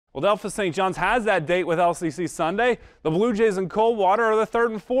Well, Delphos St. John's has that date with LCC Sunday. The Blue Jays and Coldwater are the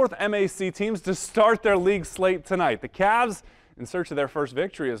third and fourth MAC teams to start their league slate tonight. The Cavs in search of their first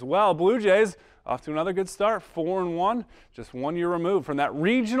victory as well. Blue Jays off to another good start, 4-1, just 1 year removed from that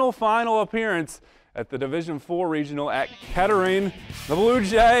regional final appearance at the Division IV regional at Kettering. The Blue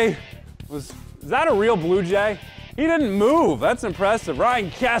Jay is that a real Blue Jay? He didn't move. That's impressive.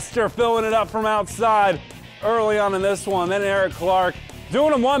 Ryan Kester filling it up from outside early on in this one. Then Eric Clark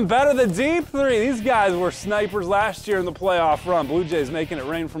doing them one better. The deep three. These guys were snipers last year in the playoff run. Blue Jays making it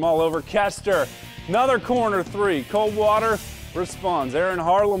rain from all over. Kester, another corner three. Coldwater responds. Aaron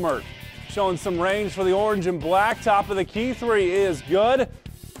Harlemert showing some range for the orange and black. Top of the key three is good.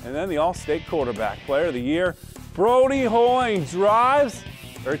 And then the All-State quarterback, player of the year, Brody Hoying drives,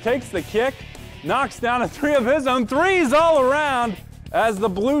 or takes the kick, knocks down a three of his own. Threes all around as the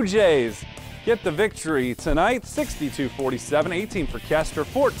Blue Jays get the victory tonight. 62-47, 18 for Kester,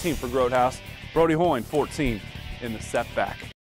 14 for Grotehouse. Brody Hoying, 14 in the setback.